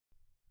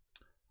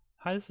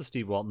Hi, this is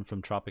Steve Walton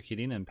from Tropic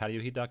Heating and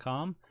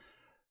PatioHeat.com.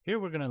 Here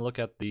we're going to look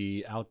at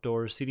the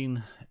outdoor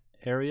seating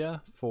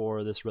area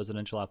for this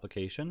residential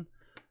application.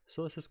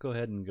 So let's just go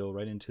ahead and go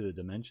right into the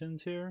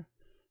dimensions here.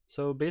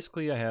 So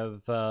basically I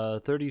have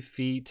 30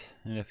 feet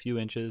and a few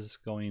inches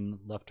going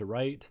left to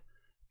right,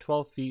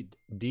 12 feet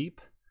deep,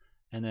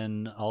 and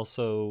then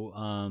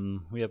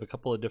also we have a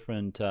couple of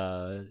different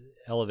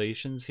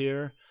elevations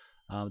here.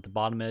 At the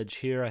bottom edge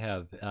here I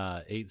have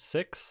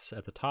 8.6.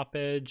 At the top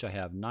edge I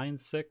have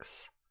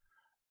 9.6.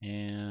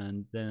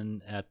 And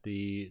then at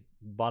the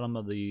bottom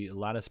of the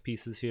lattice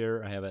pieces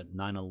here, I have at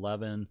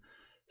 9.11.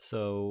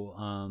 So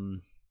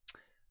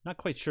not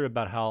quite sure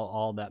about how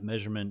all that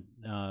measurement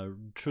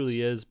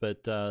truly is,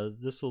 but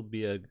this will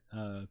be a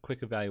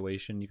quick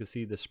evaluation. You can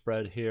see the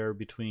spread here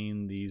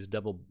between these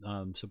double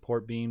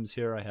support beams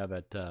here. I have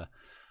at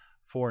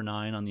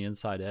 4.9 on the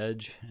inside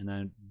edge, and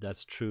then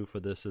that's true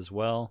for this as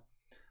well.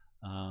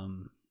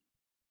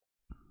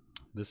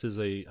 This is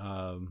a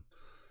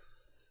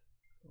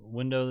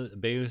window,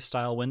 bay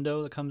style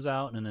window that comes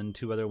out, and then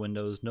two other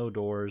windows, no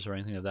doors or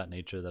anything of that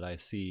nature that I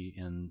see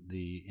in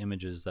the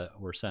images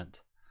that were sent.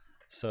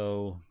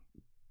 So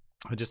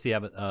I just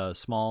have a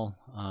small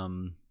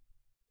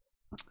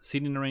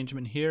seating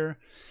arrangement here,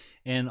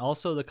 and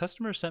also the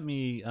customer sent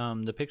me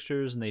the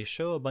pictures, and they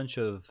show a bunch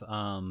of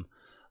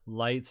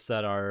lights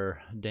that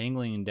are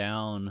dangling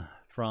down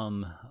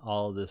from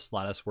all of this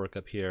lattice work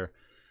up here.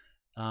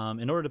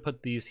 In order to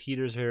put these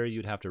heaters here,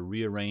 you'd have to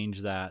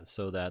rearrange that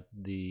so that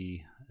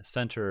the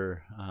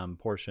center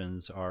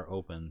portions are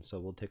open.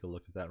 So we'll take a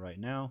look at that right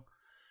now.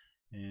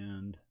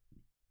 And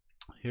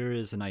here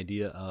is an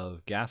idea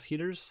of gas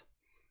heaters.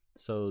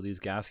 So these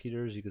gas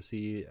heaters, you can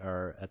see,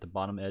 are at the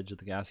bottom edge of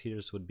the gas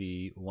heaters would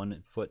be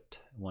 1 foot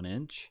 1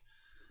 inch,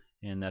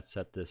 and that's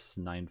at this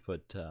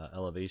 9-foot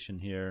elevation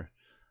here.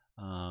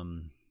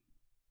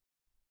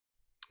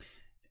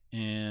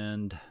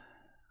 And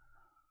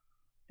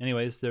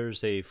anyways,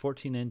 there's a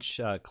 14-inch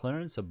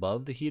clearance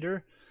above the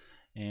heater,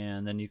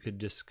 and then you could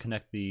just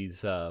connect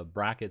these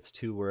brackets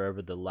to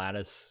wherever the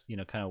lattice,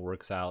 kind of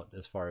works out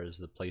as far as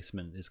the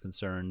placement is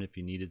concerned. If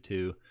you needed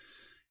to,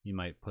 you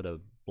might put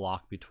a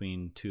block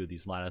between two of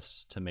these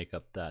lattice to make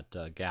up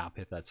that gap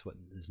if that's what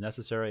is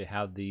necessary.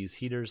 Have these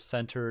heaters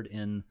centered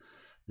in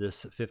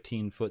this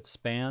 15-foot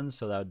span,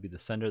 so that would be the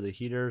center of the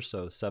heater,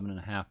 so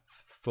 7.5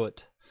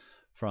 foot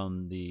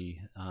from the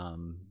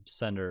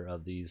center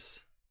of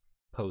these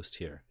posts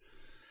here.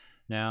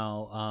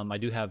 Now I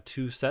do have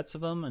 2 sets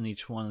of them in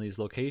each one of these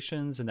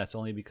locations, and that's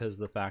only because of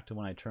the fact that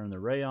when I turn the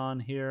ray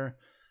on here,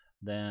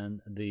 then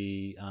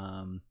the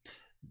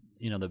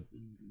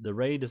the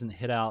ray doesn't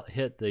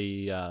hit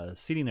the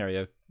seating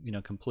area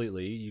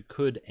completely. You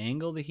could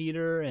angle the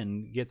heater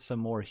and get some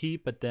more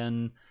heat, but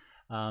then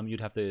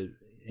you'd have to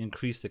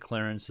increase the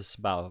clearance. It's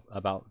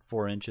about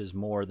 4 inches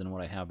more than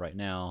what I have right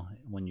now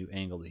when you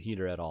angle the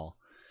heater at all.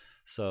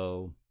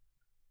 So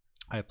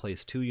I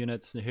placed 2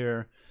 units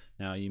here.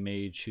 Now you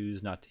may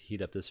choose not to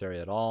heat up this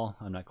area at all.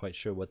 I'm not quite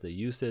sure what the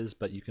use is,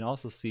 but you can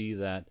also see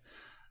that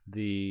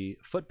the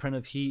footprint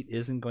of heat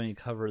isn't going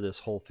to cover this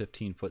whole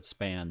 15-foot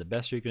span. The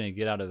best you're going to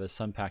get out of a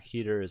SunPack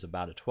heater is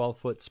about a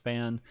 12-foot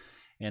span,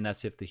 and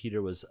that's if the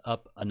heater was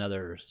up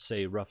another,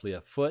 say, roughly a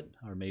foot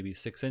or maybe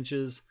 6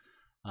 inches.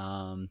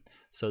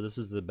 So this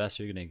is the best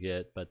you're going to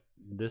get, but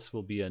this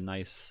will be a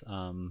nice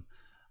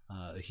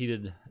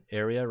heated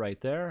area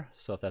right there.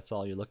 So if that's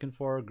all you're looking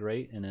for,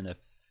 great. And then if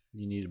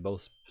you need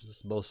both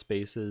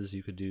spaces,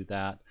 you could do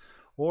that,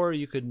 or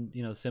you could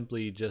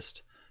simply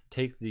just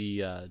take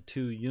the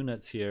 2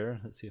 units here.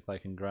 Let's see if I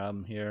can grab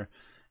them here,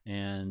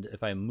 and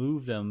if I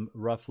move them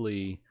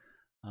roughly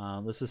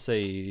let's just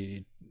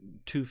say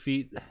 2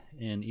 feet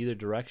in either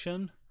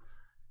direction,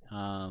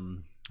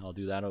 I'll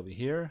do that over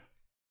here,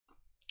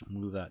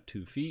 move that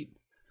 2 feet,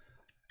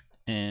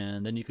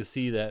 and then you can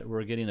see that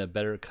we're getting a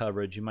better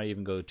coverage. You might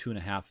even go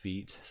 2.5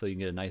 feet so you can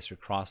get a nicer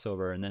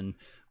crossover, and then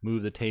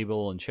move the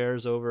table and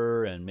chairs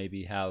over and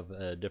maybe have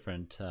a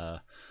different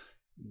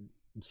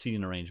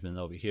seating arrangement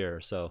over here.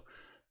 So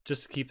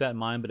just keep that in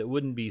mind, but it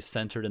wouldn't be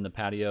centered in the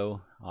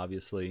patio,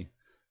 obviously,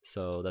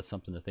 so that's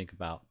something to think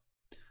about.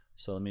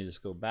 So let me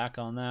just go back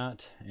on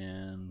that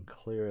and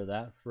clear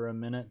that for a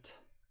minute,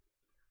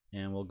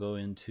 and we'll go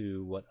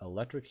into what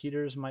electric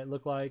heaters might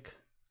look like.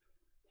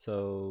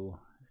 So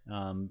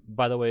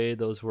by the way,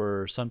 those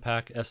were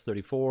SunPack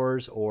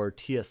S34s or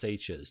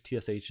TSHs.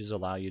 TSHs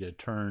allow you to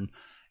turn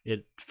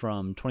it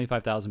from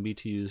 25,000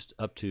 BTUs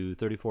up to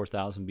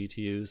 34,000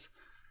 BTUs.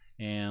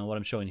 And what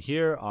I'm showing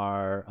here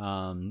are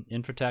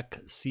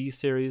Infratech C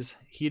series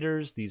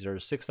heaters. These are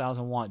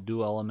 6,000 watt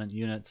dual element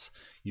units.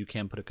 You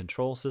can put a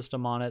control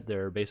system on it.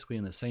 They're basically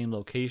in the same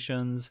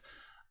locations.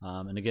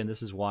 And again,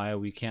 this is why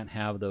we can't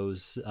have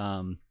those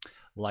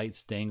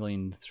lights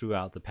dangling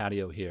throughout the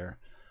patio here.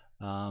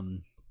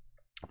 The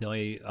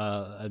only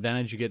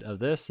advantage you get of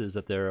this is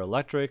that they're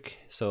electric,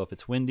 so if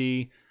it's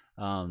windy,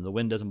 the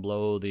wind doesn't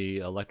blow the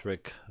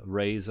electric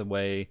rays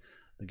away.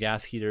 The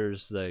gas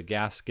heaters, the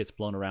gas gets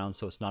blown around,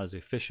 so it's not as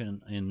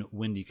efficient in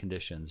windy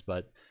conditions.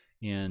 But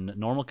In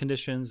normal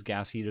conditions,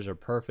 gas heaters are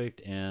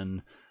perfect,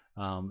 and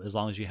as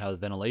long as you have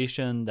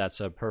ventilation, that's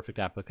a perfect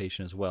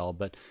application as well.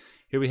 But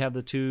here we have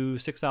the two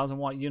 6,000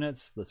 watt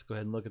units. Let's go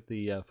ahead and look at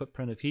the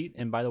footprint of heat.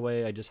 And by the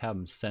way, I just have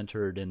them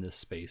centered in this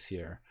space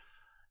here.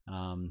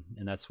 And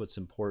that's what's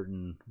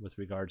important with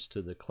regards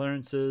to the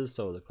clearances.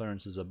 So the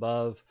clearances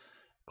above,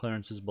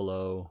 clearances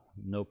below,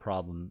 no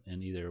problem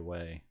in either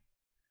way.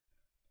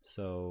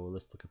 So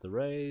let's look at the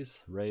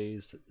rays.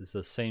 Rays is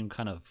the same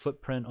kind of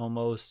footprint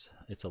almost.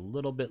 It's a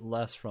little bit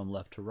less from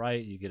left to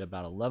right. You get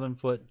about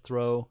 11-foot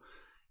throw.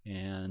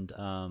 And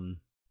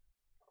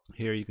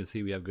here you can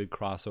see we have good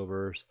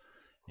crossovers.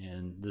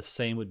 And the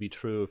same would be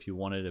true if you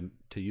wanted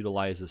to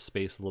utilize the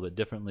space a little bit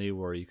differently,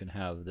 where you can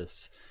have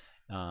this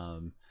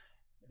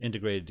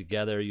integrated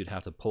together. You'd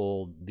have to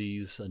pull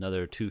these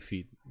another 2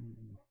 feet,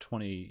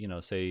 20,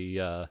 say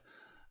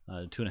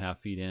 2.5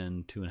 feet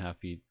in, 2.5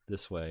 feet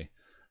this way,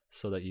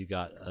 so that you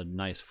got a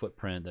nice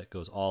footprint that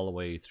goes all the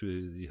way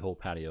through the whole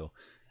patio.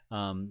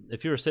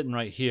 If you were sitting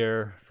right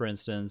here, for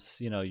instance,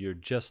 you're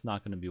just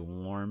not going to be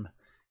warm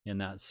in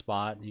that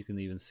spot. You can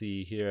even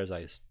see here as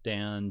I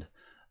stand,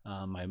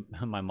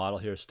 my model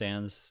here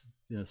stands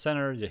in the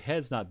center. Your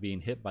head's not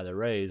being hit by the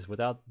rays.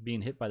 Without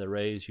being hit by the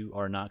rays, you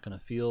are not going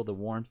to feel the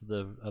warmth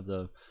of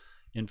the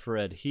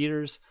infrared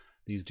heaters.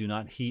 These do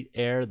not heat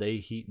air, they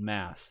heat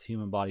mass.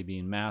 Human body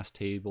being mass,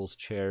 tables,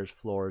 chairs,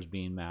 floors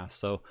being mass.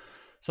 So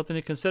something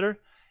to consider.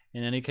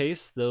 In any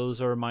case,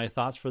 those are my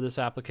thoughts for this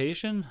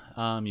application.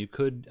 You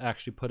could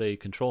actually put a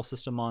control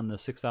system on the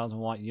 6,000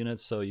 watt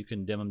units, so you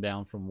can dim them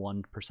down from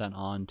 1%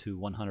 on to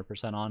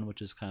 100% on,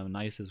 which is kind of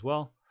nice as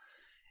well.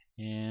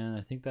 And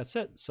I think that's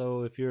it.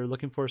 So if you're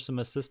looking for some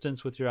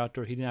assistance with your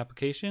outdoor heating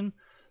application,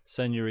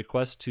 send your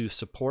request to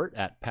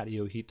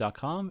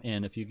support@patioheat.com.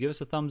 And if you give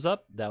us a thumbs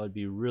up, that would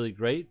be really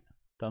great.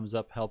 Thumbs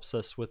up helps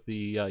us with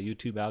the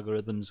YouTube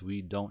algorithms.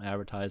 We don't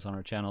advertise on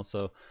our channel,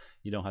 so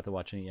you don't have to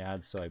watch any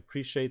ads. So I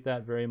appreciate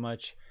that very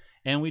much.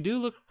 And we do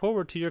look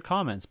forward to your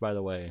comments, by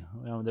the way.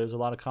 There's a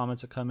lot of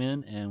comments that come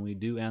in, and we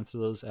do answer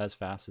those as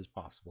fast as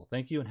possible.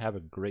 Thank you, and have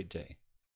a great day.